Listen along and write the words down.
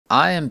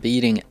I am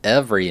beating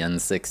every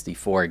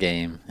N64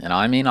 game, and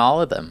I mean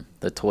all of them.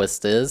 The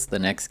twist is, the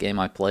next game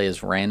I play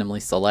is randomly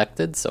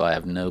selected, so I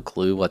have no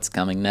clue what's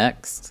coming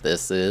next.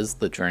 This is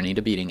the journey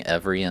to beating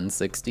every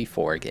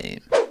N64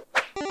 game.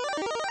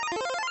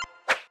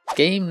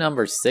 Game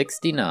number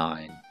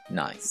 69.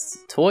 Nice.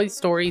 Toy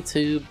Story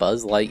 2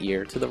 Buzz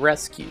Lightyear to the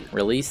Rescue.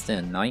 Released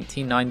in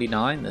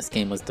 1999, this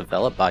game was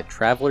developed by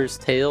Traveler's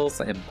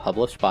Tales and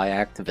published by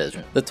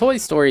Activision. The Toy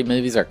Story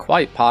movies are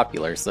quite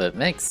popular, so it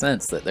makes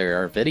sense that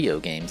there are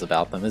video games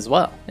about them as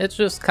well. It's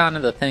just kind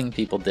of the thing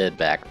people did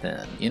back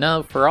then. You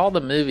know, for all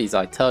the movies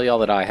I tell y'all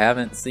that I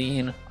haven't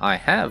seen, I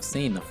have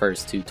seen the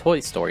first two Toy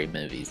Story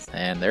movies,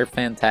 and they're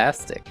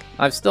fantastic.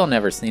 I've still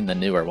never seen the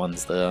newer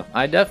ones though.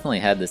 I definitely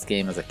had this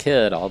game as a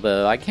kid,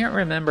 although I can't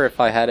remember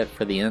if I had it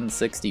for the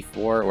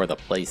N64 or the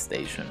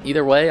PlayStation.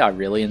 Either way, I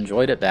really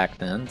enjoyed it back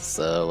then,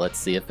 so let's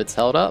see if it's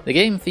held up. The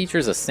game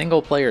features a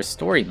single player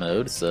story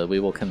mode, so we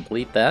will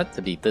complete that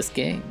to beat this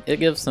game. It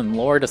gives some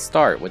lore to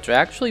start, which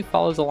actually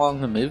follows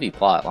along the movie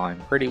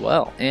plotline pretty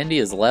well. Andy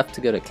is left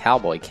to go to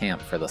cowboy camp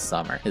for the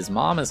summer. His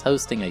mom is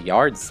hosting a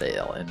yard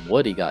sale, and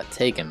Woody got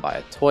taken by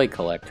a toy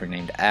collector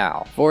named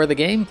Al. For the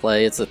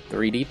gameplay, it's a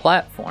 3D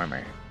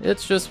platformer.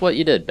 It's just what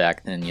you did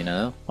back then, you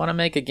know? Want to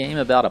make a game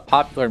about a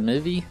popular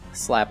movie?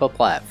 Slap a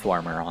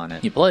platformer on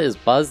it. You play as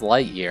Buzz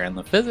Lightyear, and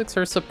the physics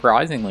are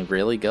surprisingly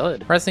really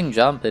good. Pressing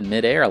jump in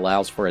midair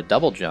allows for a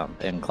double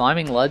jump, and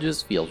climbing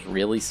ledges feels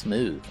really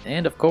smooth.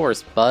 And of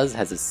course, Buzz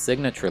has his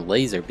signature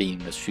laser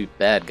beam to shoot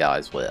bad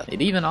guys with.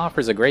 It even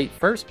offers a great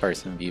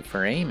first-person view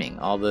for aiming,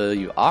 although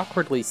you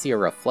awkwardly see a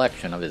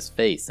reflection of his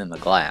face in the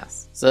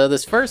glass. So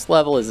this first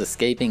level is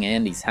escaping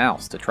Andy's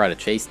house to try to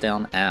chase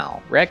down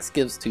Al. Rex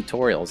gives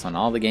tutorials on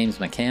all the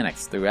game's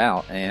mechanics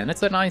throughout, and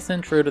it's a nice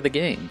intro to the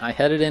game. I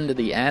headed into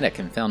the attic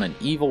and found an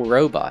evil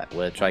robot,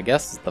 which I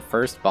guess is the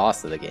first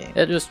boss of the game.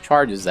 It just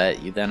charges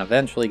at you, then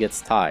eventually gets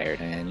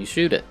tired, and you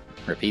shoot it.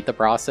 Repeat the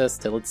process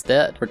till it's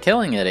dead. For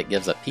killing it, it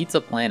gives a Pizza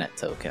Planet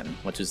token,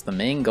 which is the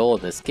main goal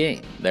of this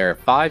game. There are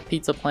 5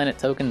 Pizza Planet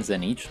tokens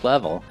in each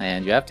level,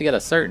 and you have to get a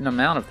certain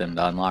amount of them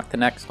to unlock the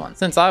next one.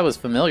 Since I was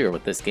familiar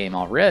with this game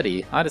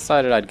already, I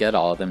decided I'd get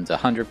all of them to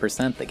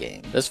 100% the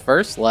game. This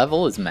first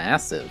level is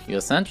massive. You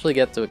essentially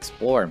get to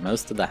explore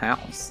most of the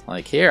house.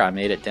 Like here, I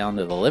made it down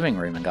to the living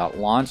room and got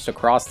launched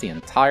across the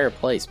entire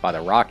place by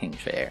the rocking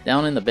chair.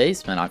 Down in the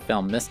basement, I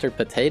found Mr.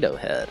 Potato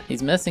Head.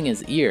 He's missing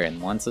his ear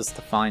and wants us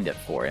to find it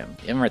for him.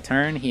 In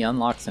return, he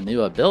unlocks a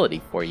new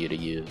ability for you to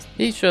use.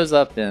 He shows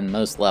up in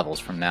most levels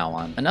from now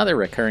on. Another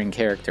recurring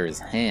character is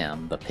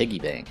Ham, the piggy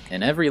bank.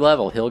 In every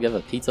level, he'll give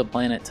a Pizza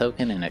Planet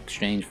token in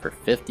exchange for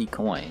 50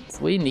 coins.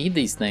 We need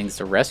these things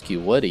to rescue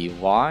Woody.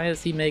 Why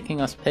is he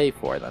making us pay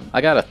for them? I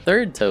got a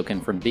third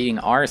token from beating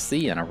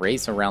RC in a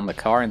race around the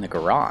car in the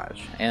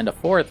garage, and a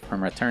fourth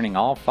from returning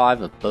all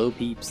 5 of Bo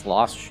Peep's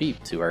lost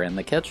sheep to her in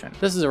the kitchen.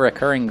 This is a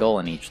recurring goal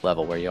in each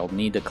level where you'll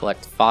need to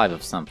collect 5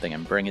 of something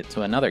and bring it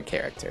to another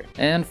character.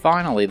 And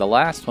finally, the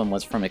last one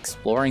was from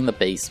exploring the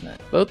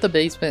basement. Both the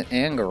basement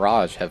and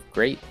garage have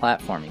great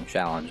platforming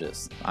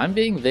challenges. I'm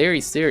being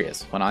very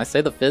serious when I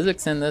say the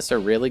physics in this are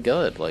really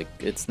good, like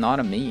it's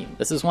not a meme.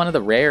 This is one of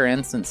the rare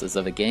instances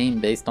of a game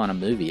based on a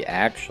movie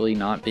actually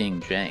not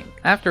being jank.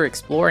 After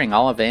exploring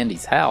all of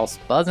Andy's house,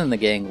 Buzz and the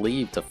gang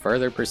leave to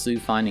further pursue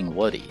finding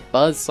Woody.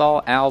 Buzz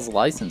saw Al's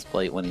license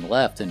plate when he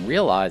left and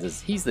realizes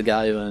he's the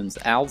guy who owns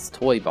Al's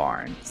Toy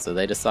Barn, so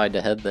they decide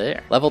to head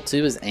there. Level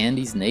 2 is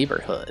Andy's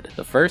neighborhood.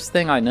 The first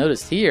thing I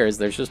noticed here is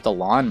there's just a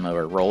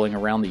lawnmower rolling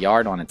around the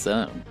yard on its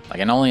own. I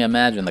can only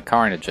imagine the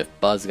carnage if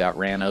Buzz got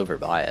ran over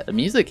by it. The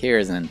music here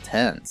is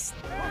intense.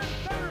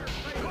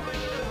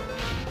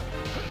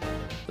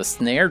 The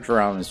snare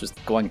drum is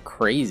just going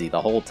crazy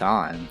the whole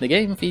time. The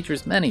game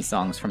features many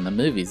songs from the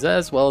movies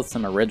as well as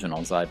some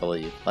originals, I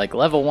believe. Like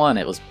level 1,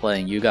 it was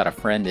playing You Got a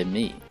Friend in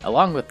Me.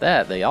 Along with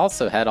that, they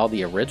also had all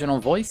the original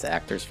voice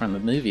actors from the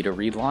movie to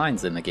read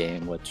lines in the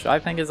game, which I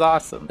think is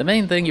awesome. The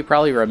main thing you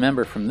probably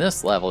remember from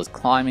this level is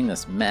climbing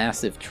this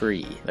massive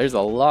tree. There's a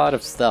lot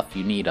of stuff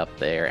you need up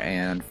there,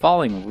 and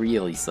falling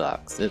really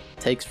sucks. It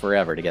takes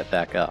forever to get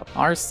back up.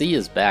 RC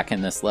is back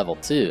in this level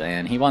too,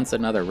 and he wants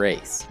another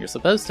race. You're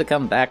supposed to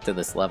come back to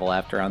this level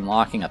after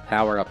unlocking a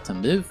power-up to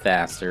move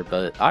faster,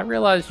 but I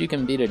realized you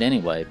can beat it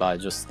anyway by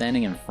just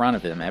standing in front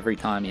of him every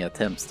time he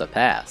attempts to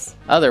pass.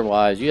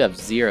 Otherwise, you have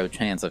zero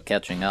chance of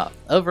catching up.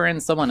 Over in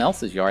someone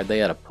else's yard, they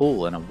had a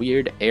pool and a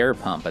weird air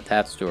pump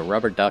attached to a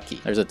rubber ducky.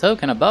 There's a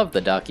token above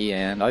the ducky,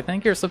 and I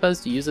think you're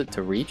supposed to use it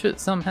to reach it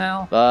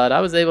somehow, but I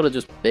was able to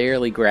just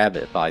barely grab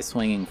it by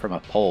swinging from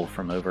a pole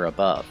from over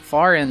above.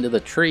 Far into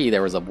the tree,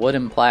 there was a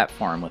wooden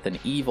platform with an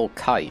evil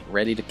kite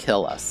ready to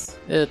kill us.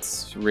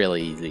 It's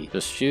really easy.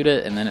 Just shoot it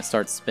it, and then it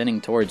starts spinning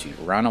towards you.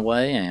 Run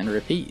away and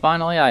repeat.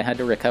 Finally, I had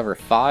to recover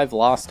 5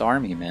 lost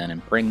army men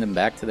and bring them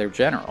back to their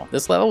general.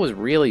 This level was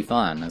really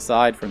fun,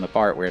 aside from the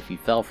part where if you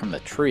fell from the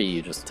tree,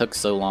 you just took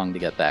so long to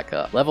get back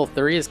up. Level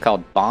 3 is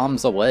called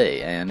Bombs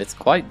Away, and it's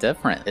quite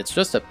different. It's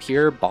just a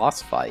pure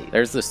boss fight.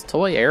 There's this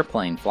toy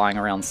airplane flying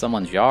around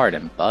someone's yard,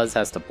 and Buzz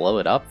has to blow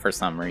it up for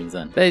some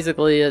reason.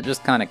 Basically, it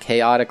just kind of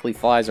chaotically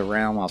flies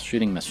around while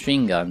shooting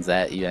machine guns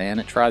at you, and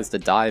it tries to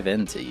dive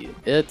into you.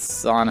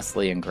 It's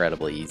honestly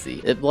incredibly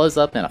easy. It blows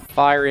up in a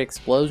fiery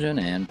explosion,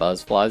 and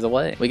Buzz flies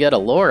away. We get a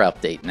lore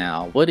update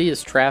now. Woody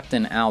is trapped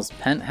in Al's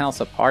penthouse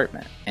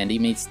apartment, and he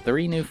meets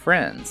 3 new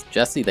friends: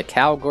 Jessie the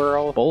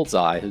cowgirl,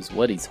 Bullseye, who's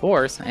Woody's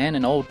horse, and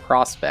an old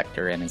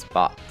prospector in his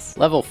box.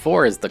 Level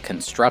 4 is the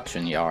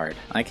construction yard.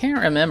 I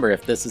can't remember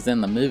if this is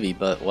in the movie,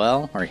 but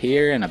well, we're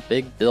here and a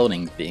big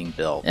building's being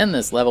built. In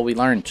this level, we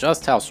learn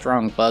just how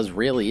strong Buzz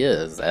really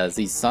is, as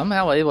he's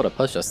somehow able to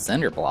push a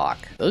cinder block.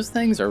 Those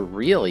things are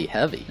really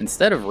heavy.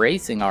 Instead of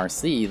racing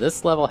RC,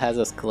 this level has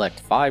us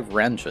collect 5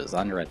 wrenches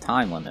under a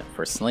time limit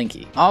for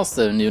Slinky.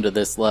 Also new to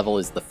this level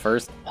is the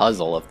first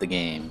puzzle of the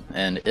game,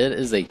 and it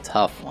is a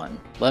tough one.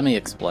 Let me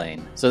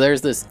explain. So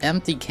there's this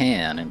empty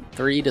can and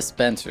 3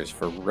 dispensers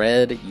for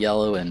red,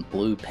 yellow, and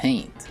blue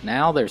paint.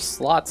 Now there's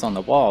slots on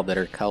the wall that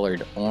are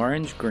colored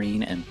orange,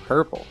 green, and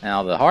purple.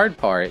 Now the hard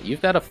part,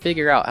 you've got to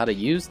figure out how to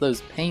use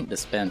those paint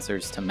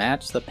dispensers to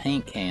match the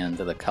paint can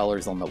to the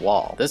colors on the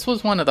wall. This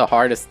was one of the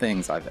hardest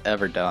things I've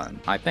ever done.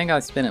 I think I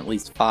spent at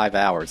least 5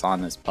 hours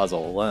on this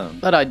puzzle alone,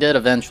 but I did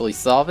eventually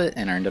solve it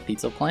and earned a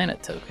Pizza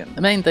Planet token.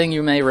 The main thing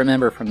you may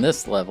remember from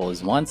this level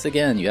is once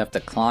again you have to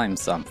climb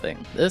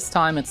something. This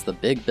time it's the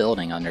big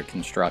building under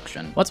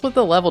construction. What's with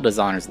the level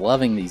designers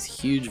loving these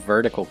huge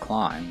vertical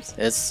climbs?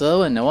 It's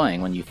so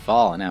annoying when you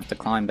fall and have to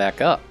climb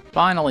back up.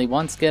 Finally,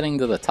 once getting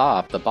to the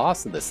top, the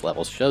boss of this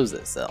level shows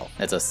itself.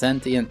 It's a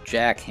sentient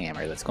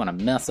jackhammer that's going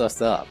to mess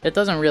us up. It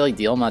doesn't really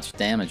deal much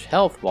damage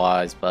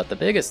health-wise, but the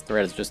biggest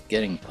threat is just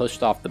getting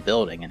pushed off the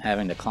building and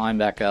having to climb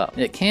back up.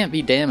 It can't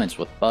be damaged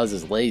with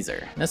Buzz's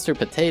laser. Mr.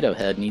 Potato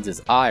Head needs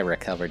his eye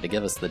recovered to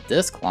give us the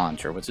disc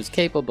launcher, which is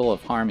capable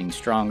of harming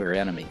stronger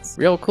enemies.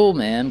 Real cool,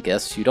 man.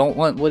 Guess you don't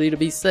want Woody to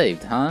be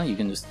saved, huh? You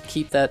can just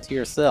keep that to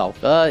yourself.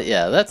 But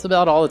yeah, that's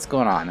about all that's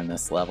going on in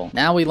this level.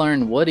 Now we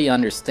learn Woody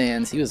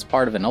understands he was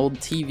part of an old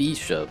TV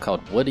show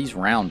called Woody's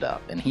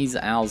Roundup, and he's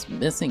Al's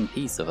missing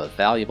piece of a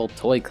valuable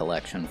toy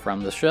collection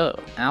from the show.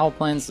 Al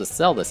plans to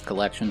sell this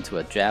collection to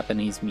a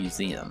Japanese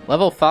museum.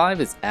 Level 5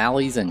 is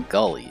Alleys and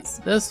Gullies.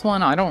 This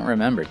one I don't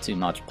remember too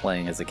much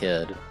playing as a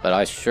kid, but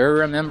I sure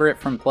remember it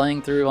from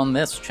playing through on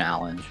this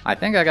challenge. I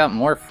think I got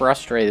more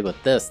frustrated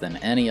with this than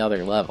any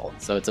other level,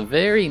 so it's a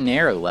very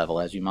narrow level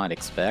as you might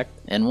expect.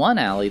 In one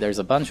alley there's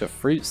a bunch of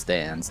fruit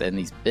stands and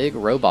these big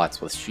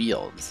robots with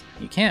shields.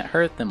 You can't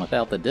hurt them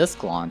without the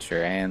disc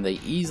launcher, and they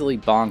easily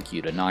bonk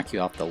you to knock you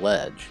off the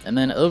ledge. And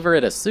then over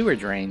at a sewer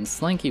drain,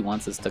 Slinky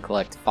wants us to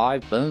collect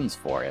 5 bones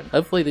for him.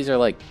 Hopefully these are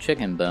like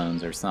chicken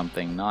bones or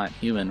something, not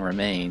human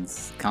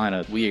remains.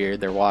 Kinda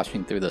weird, they're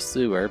washing through the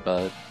sewer,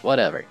 but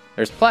whatever.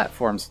 There's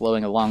platforms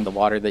flowing along the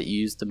water that you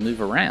use to move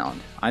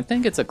around. I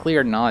think it's a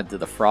clear nod to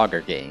the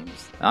Frogger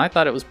games. I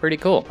thought it was pretty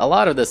cool. A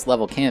lot of this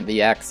level can't be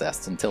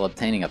accessed until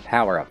obtaining a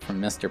power-up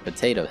from Mr.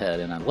 Potato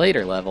Head in a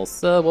later level,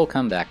 so we'll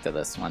come back to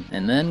this one.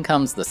 And then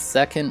comes the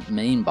second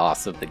main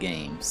boss of the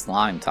game,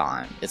 Slime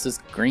Time. It's this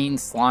green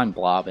slime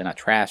blob in a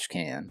trash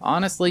can.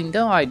 Honestly,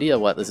 no idea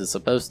what this is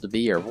supposed to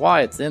be or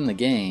why it's in the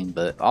game,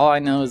 but all I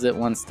know is it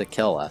wants to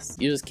kill us.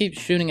 You just keep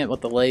shooting it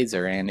with the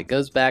laser and it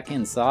goes back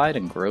inside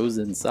and grows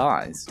in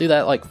size. Do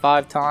that like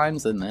 5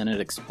 times and then it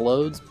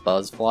explodes,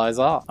 Buzz flies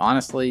off.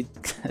 Honestly,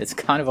 it's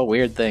kind of a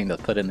weird thing to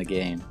put in the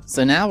game.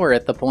 So now we're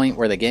at the point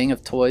where the gang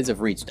of toys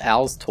have reached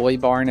Al's toy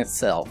barn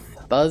itself.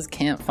 Buzz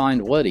can't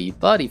find Woody,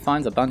 but he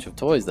finds a bunch of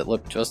toys that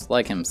look just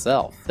like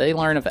himself. They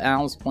learn of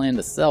Al's plan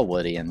to sell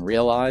Woody and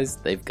realize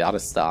they've got to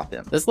stop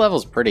him. This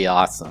level's pretty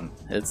awesome.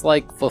 It's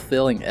like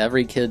fulfilling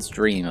every kid's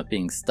dream of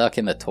being stuck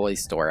in the toy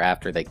store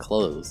after they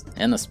close.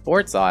 In the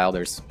sports aisle,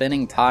 there's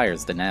spinning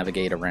tires to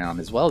navigate around,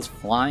 as well as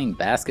flying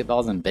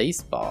basketballs and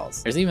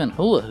baseballs. There's even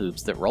hula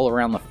hoops that roll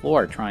around the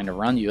floor trying to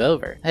run you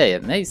over. Hey,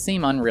 it may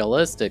seem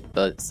unrealistic,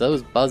 but so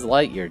is Buzz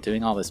Lightyear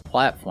doing all this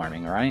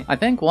platforming, right? I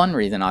think one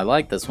reason I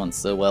like this one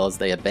so well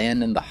is they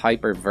abandoned the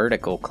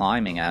hyper-vertical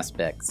climbing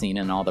aspect seen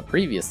in all the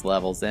previous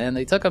levels, and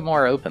they took a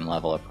more open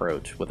level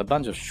approach, with a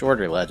bunch of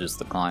shorter ledges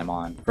to climb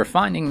on. For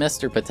finding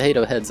Mr.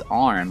 Potato Head's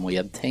arm, we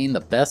obtained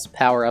the best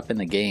power-up in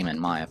the game in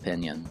my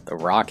opinion, the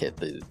rocket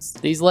boots.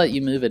 These let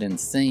you move at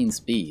insane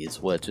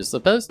speeds, which is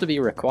supposed to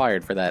be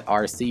required for that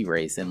RC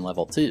race in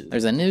level 2.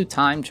 There's a new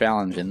time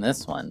challenge in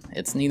this one.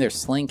 It's neither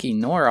Slinky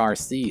nor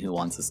RC who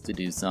wants us to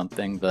do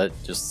something, but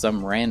just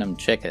some random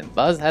chicken.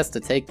 Buzz has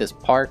to take this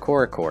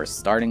parkour course,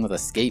 starting with a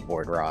skateboard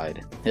skateboard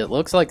ride. It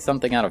looks like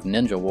something out of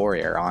Ninja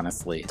Warrior,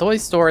 honestly. Toy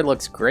Store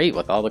looks great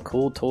with all the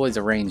cool toys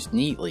arranged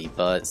neatly,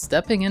 but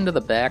stepping into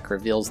the back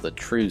reveals the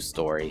true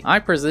story. I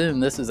presume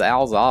this is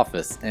Al's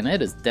office, and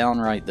it is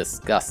downright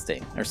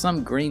disgusting. There's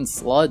some green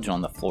sludge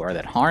on the floor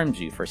that harms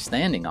you for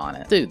standing on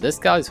it. Dude, this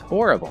guy's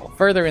horrible.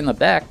 Further in the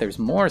back, there's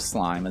more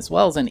slime, as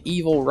well as an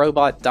evil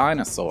robot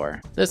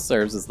dinosaur. This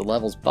serves as the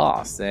level's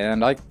boss,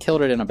 and I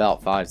killed it in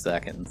about 5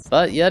 seconds.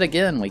 But yet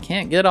again, we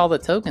can't get all the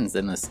tokens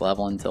in this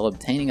level until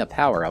obtaining a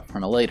power-up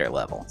from a later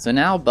level. So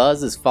now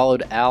Buzz has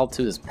followed Al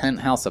to his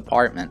penthouse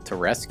apartment to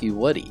rescue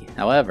Woody.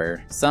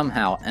 However,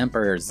 somehow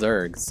Emperor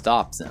Zurg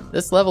stops him.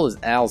 This level is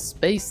Al's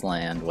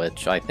Spaceland,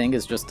 which I think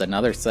is just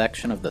another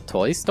section of the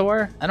toy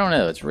store? I don't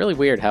know, it's really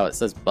weird how it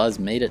says Buzz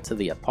made it to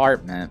the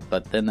apartment,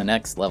 but then the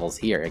next level's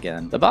here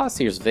again. The boss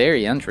here is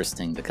very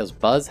interesting because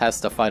Buzz has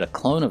to fight a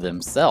clone of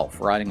himself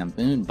riding a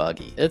moon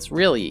buggy. It's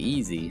really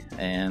easy,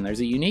 and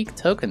there's a unique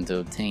token to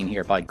obtain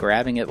here by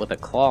grabbing it with a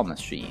claw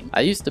machine.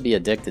 I used to be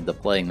addicted to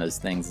playing those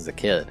things as a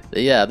kid.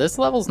 But yeah, this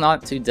level's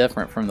not too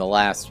different from the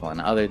last one,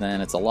 other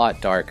than it's a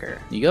lot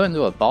darker. You go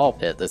into a ball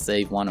pit to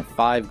save one of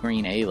 5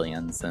 green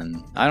aliens,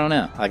 and I don't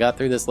know, I got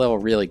through this level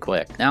really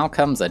quick. Now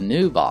comes a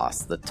new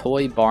boss, the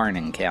Toy Barn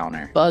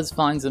encounter. Buzz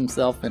finds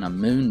himself in a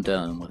moon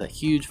dome with a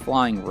huge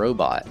flying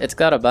robot. It's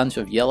got a bunch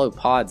of yellow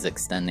pods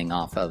extending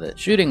off of it.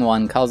 Shooting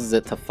one causes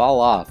it to fall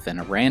off and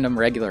a random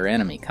regular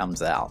enemy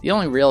comes out. The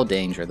only real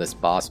danger this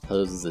boss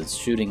poses is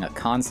shooting a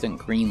constant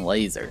green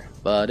laser,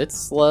 but it's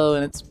slow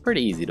and it's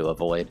pretty easy to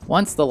avoid.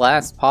 Once the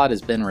last pod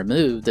has been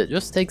removed, it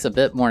just takes a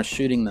bit more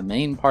shooting the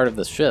main part of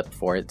the ship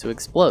for it to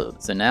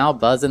explode. So now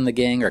Buzz and the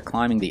gang are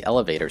climbing the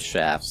elevator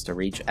shafts to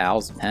reach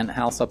Al's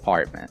penthouse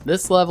apartment.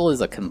 This level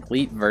is a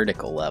complete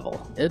vertical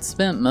level. It's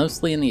spent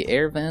mostly in the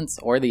air vents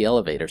or the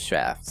elevator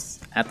shafts.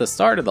 At the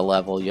start of the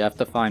level, you have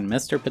to find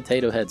Mr.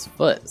 Potato Head's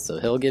foot, so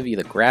he'll give you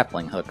the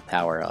grappling hook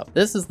power up.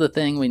 This is the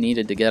thing we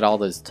needed to get all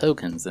those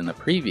tokens in the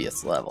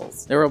previous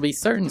levels. There will be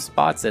certain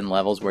spots in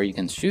levels where you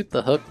can shoot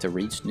the hook to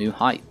reach new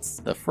heights.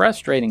 The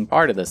frustrating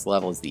part of this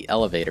level is the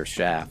elevator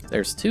shaft.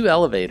 There's 2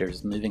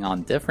 elevators moving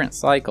on different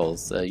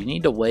cycles, so you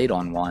need to wait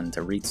on one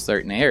to reach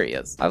certain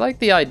areas. I like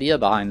the idea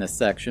behind this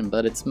section,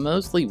 but it's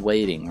mostly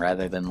waiting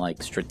rather than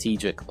like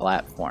strategic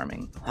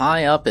platforming.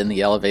 High up in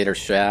the elevator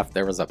shaft,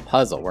 there was a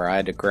puzzle where I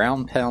had to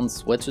ground pound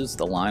switches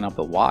to line up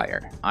a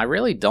wire. I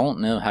really don't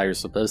know how you're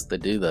supposed to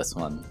do this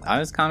one. I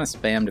just kind of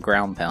spammed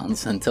ground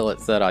pounds until it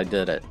said I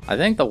did it. I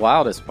think the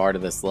wildest part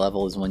of this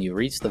level is when you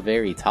reach the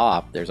very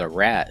top, there's a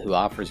rat who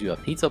offers you a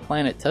Pizza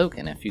Planet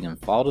token if you can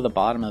fall to the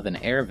bottom of an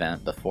air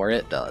vent before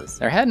it does.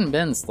 There hadn't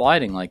been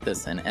sliding like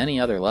this in any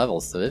other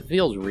level, so it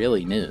feels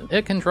really new.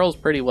 It controls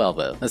pretty well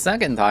though. The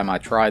second time I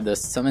tried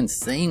this, some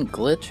insane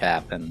glitch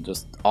happened.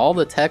 Just all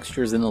the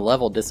textures in the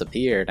level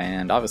disappeared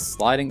and I was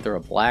sliding through a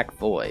black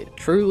void.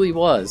 Truly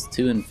was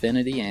to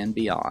infinity and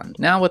beyond.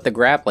 Now with the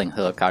grappling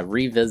hook, I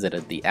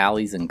revisited the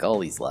alleys and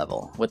gullies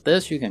level. With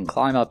this, you can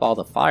climb up all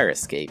the fire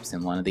escapes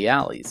in one of the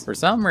alleys. For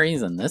some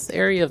reason, this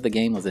area of the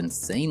game was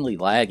insanely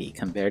laggy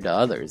compared to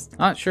others.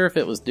 Not sure if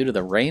it was due to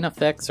the rain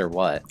effects or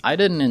what. I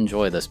didn't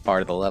enjoy this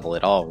part of the level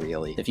at all,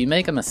 really. If you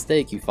make a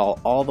mistake, you fall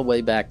all the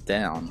way back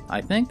down.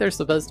 I think there's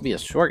supposed to be a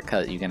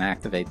shortcut you can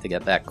activate to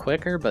get back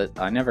quicker, but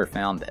I never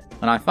found it.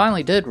 When I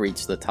finally did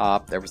reach the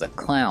top, there was a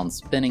clown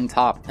spinning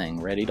top thing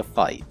ready to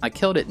fight. I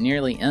killed it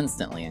nearly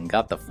instantly and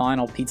got the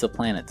final Pizza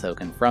Planet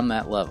token from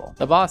that level.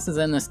 The bosses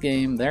in this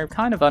game, they're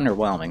kind of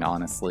underwhelming,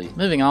 honestly.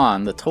 Moving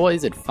on, the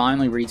toys had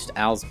finally reached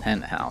Al's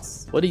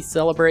penthouse. Woody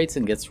celebrates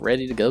and gets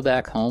ready to go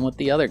back home with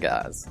the other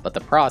guys, but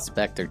the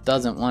prospector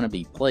doesn't want to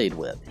be played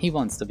with. He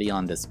wants to be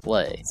on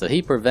display, so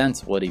he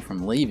prevents Woody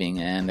from leaving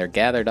and they're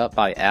gathered up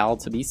by Al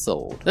to be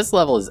sold. This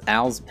level is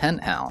Al's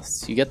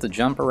penthouse. You get to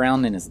jump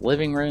around in his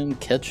living room,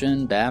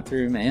 kitchen,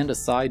 bathroom, and a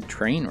side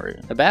train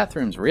room. The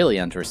bathroom's really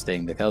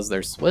interesting because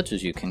there's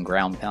switches you can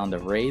ground pound to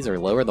raise or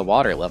lower the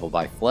water level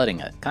by flooding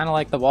it, kind of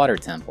like the water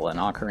temple in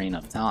Ocarina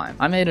of Time.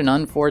 I made an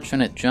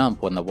unfortunate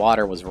jump when the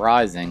water was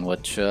rising,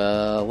 which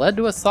led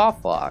to a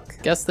soft lock.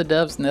 Guess the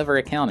devs never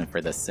accounted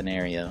for this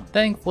scenario.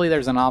 Thankfully,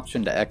 there's an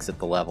option to exit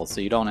the level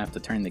so you don't have to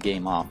turn the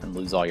game off and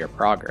lose all your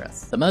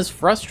progress. The most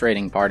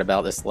frustrating part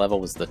about this level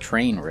was the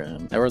train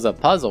room. There was a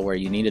puzzle where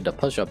you needed to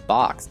push a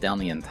box down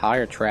the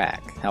entire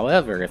track.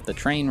 However, if the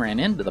train ran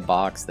into the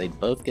box, they'd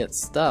both get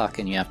stuck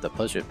and you have to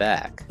push it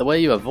back. The way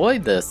you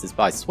avoid this is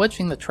by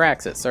switching the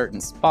tracks at certain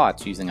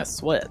spots using a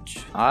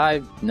switch.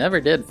 I never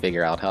did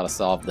figure out how to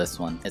solve this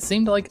one. It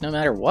seemed like no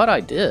matter what I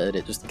did,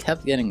 it just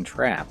kept getting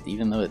trapped,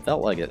 even though it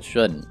felt like it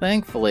shouldn't.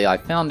 Thankfully, I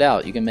found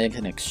out you can make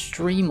an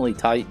extremely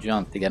tight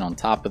jump to get on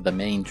top of the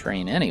main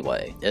train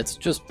anyway. It's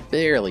just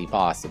barely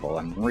possible.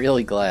 I'm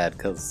really glad,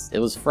 because it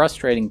was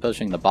frustrating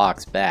pushing the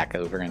box back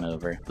over and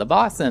over. The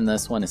boss in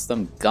this one is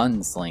some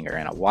gunslinger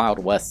in a Wild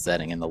West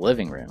setting in the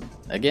living room.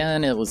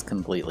 Again, it was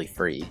completely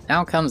free.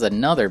 Now comes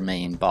another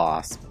main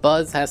boss.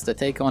 Buzz has to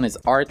take on his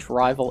arch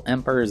rival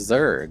Emperor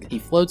Zurg. He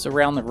floats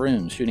around the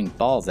room shooting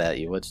balls at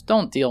you, which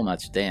don't deal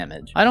much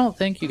damage. I don't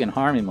think you can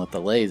harm him with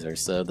the laser,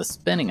 so the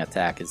spinning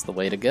attack is the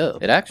way to go.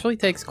 It actually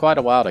takes takes quite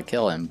a while to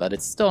kill him, but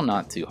it's still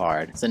not too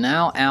hard. So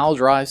now Al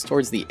drives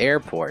towards the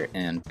airport,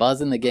 and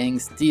Buzz and the gang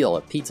steal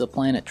a Pizza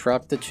Planet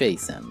truck to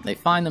chase him. They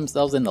find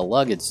themselves in the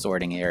luggage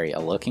sorting area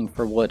looking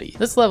for Woody.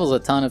 This level's a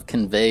ton of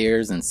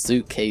conveyors and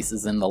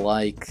suitcases and the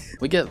like.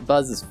 We get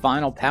Buzz's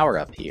final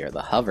power-up here,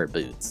 the hover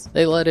boots.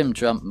 They let him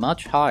jump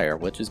much higher,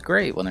 which is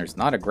great when there's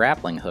not a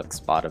grappling hook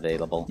spot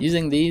available.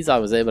 Using these, I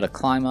was able to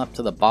climb up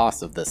to the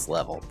boss of this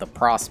level, the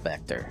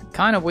Prospector.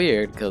 Kinda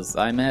weird, because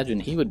I imagine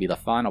he would be the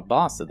final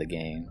boss of the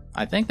game.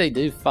 I think they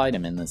do fight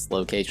him in this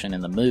location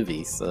in the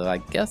movie, so I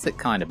guess it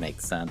kinda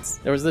makes sense.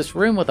 There was this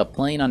room with a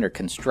plane under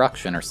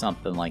construction or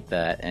something like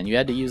that, and you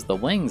had to use the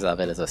wings of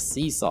it as a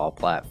seesaw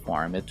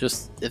platform. It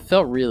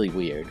felt really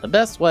weird. The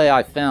best way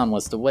I found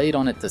was to wait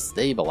on it to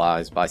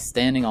stabilize by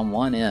standing on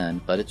one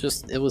end, but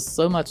it was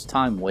so much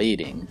time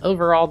waiting.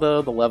 Overall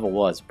though, the level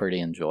was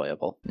pretty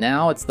enjoyable.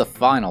 Now it's the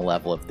final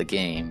level of the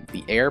game,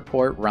 the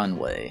airport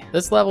runway.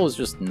 This level is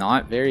just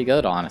not very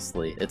good,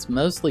 honestly. It's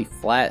mostly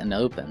flat and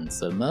open,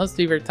 so most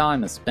of your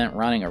time is spent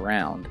running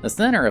around. The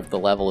center of the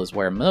level is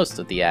where most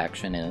of the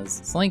action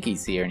is.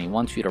 Slinky's here and he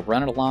wants you to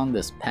run along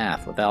this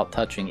path without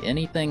touching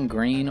anything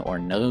green or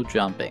no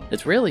jumping.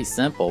 It's really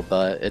simple,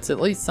 but it's at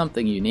least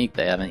something unique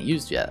they haven't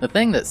used yet. The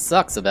thing that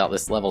sucks about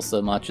this level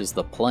so much is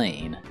the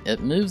plane.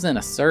 It moves in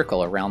a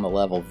circle around the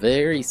level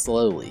very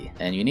slowly,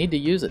 and you need to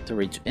use it to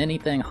reach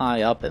anything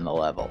high up in the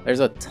level.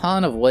 There's a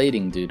ton of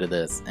waiting due to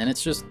this, and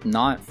it's just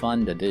not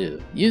fun to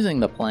do. Using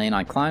the plane,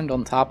 I climbed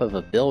on top of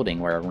a building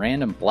where a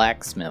random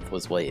blacksmith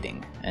was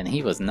waiting, and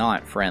he was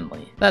not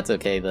friendly. That's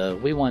okay though,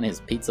 we won his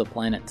Pizza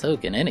Planet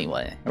token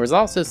anyway. There was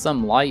also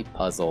some light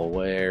puzzle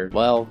where,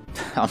 well,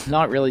 I'm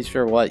not really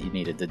sure what you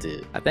needed to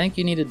do. I think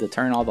you needed to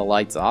turn all the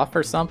lights off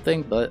or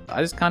something, but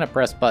I just kind of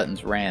pressed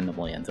buttons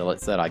randomly until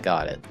it said I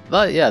got it.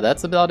 But yeah,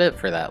 that's about it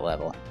for that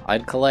level.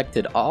 I'd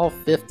collected all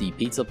 50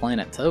 Pizza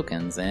Planet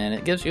tokens, and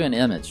it gives you an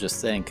image just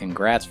saying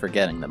congrats for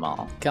getting them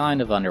all.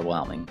 Kind of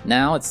underwhelming.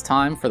 Now it's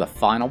time for the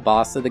final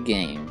boss of the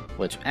game,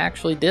 which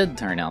actually did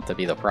turn out to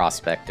be the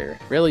Prospector.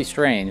 Really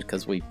strange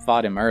because we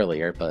fought him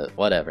earlier, but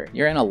whatever.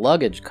 You're in a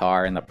luggage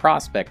car and the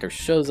Prospector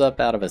shows up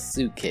out of a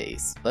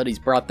suitcase, but he's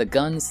brought the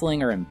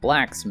gunslinger and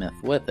blacksmith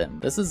with him.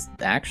 This is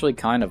actually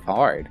kind of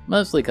hard,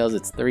 mostly because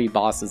it's 3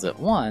 bosses at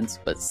once,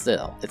 but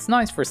still. It's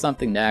nice for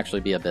something to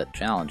actually be a bit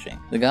challenging.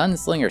 The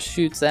gunslinger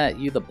shoots at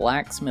you, the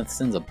blacksmith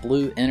sends a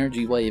blue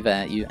energy wave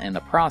at you, and the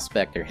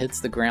Prospector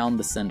hits the ground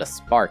to send a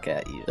spark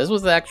at you. This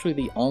was actually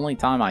the only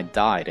time I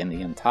died in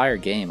the entire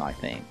game, I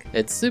think.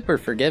 It's super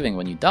forgiving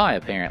when you die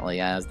apparently,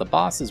 as the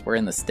bosses were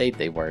in the state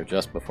they were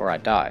just before I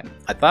died.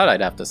 I thought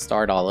I'd have to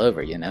start all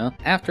over, you know?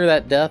 After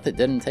that death, it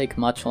didn't take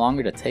much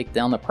longer to take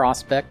down the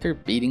Prospector,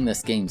 beating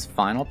this game's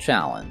final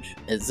challenge.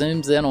 It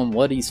zooms in on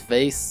Woody's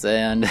face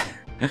and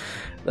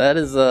that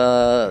is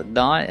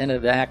not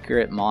an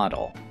accurate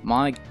model.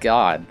 My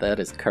god, that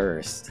is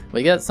cursed.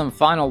 We get some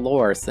final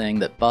lore saying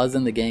that Buzz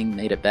and the gang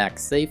made it back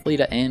safely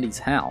to Andy's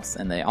house,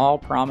 and they all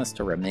promise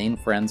to remain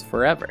friends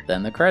forever.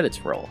 Then the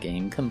credits roll.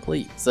 Game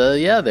complete. So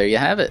yeah, there you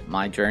have it.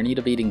 My journey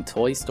to beating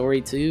Toy Story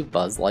 2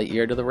 Buzz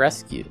Lightyear to the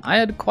Rescue. I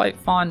had quite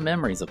fond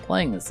memories of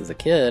playing this as a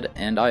kid,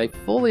 and I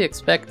fully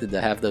expected to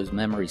have those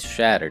memories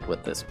shattered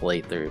with this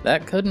playthrough.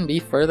 That couldn't be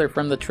further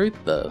from the truth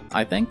though.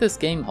 I think this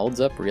game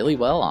holds up really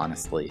well,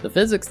 honestly. The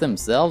physics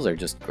themselves are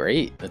just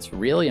great. It's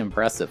really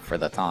impressive for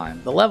the time.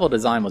 The level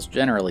design was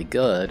generally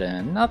good,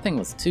 and nothing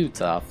was too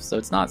tough, so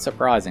it's not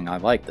surprising I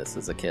liked this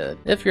as a kid.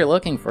 If you're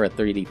looking for a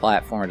 3D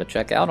platformer to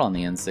check out on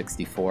the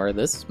N64,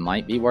 this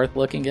might be worth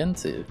looking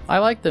into. I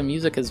liked the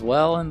music as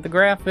well, and the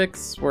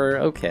graphics were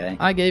okay.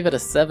 I gave it a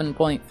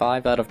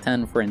 7.5 out of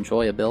 10 for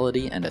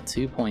enjoyability and a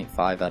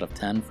 2.5 out of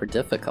 10 for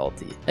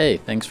difficulty. Hey,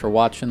 thanks for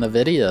watching the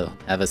video.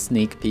 Have a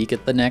sneak peek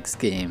at the next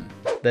game.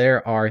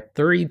 There are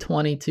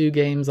 322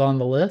 games on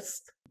the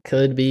list.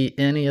 Could be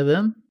any of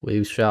them.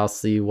 We shall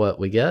see what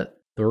we get.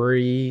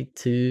 3,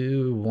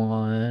 2,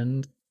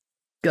 1,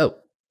 go.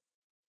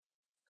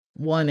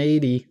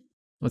 180.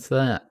 What's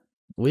that?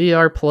 We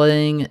are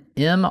playing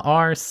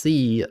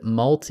MRC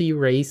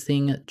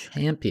Multi-Racing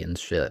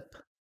Championship.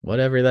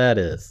 Whatever that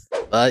is.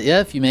 But yeah,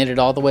 if you made it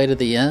all the way to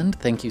the end,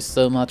 thank you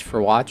so much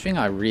for watching.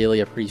 I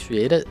really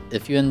appreciate it.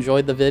 If you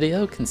enjoyed the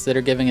video,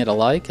 consider giving it a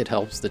like. It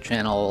helps the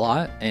channel a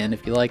lot. And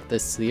if you like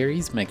this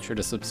series, make sure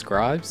to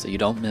subscribe so you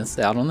don't miss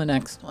out on the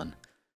next one.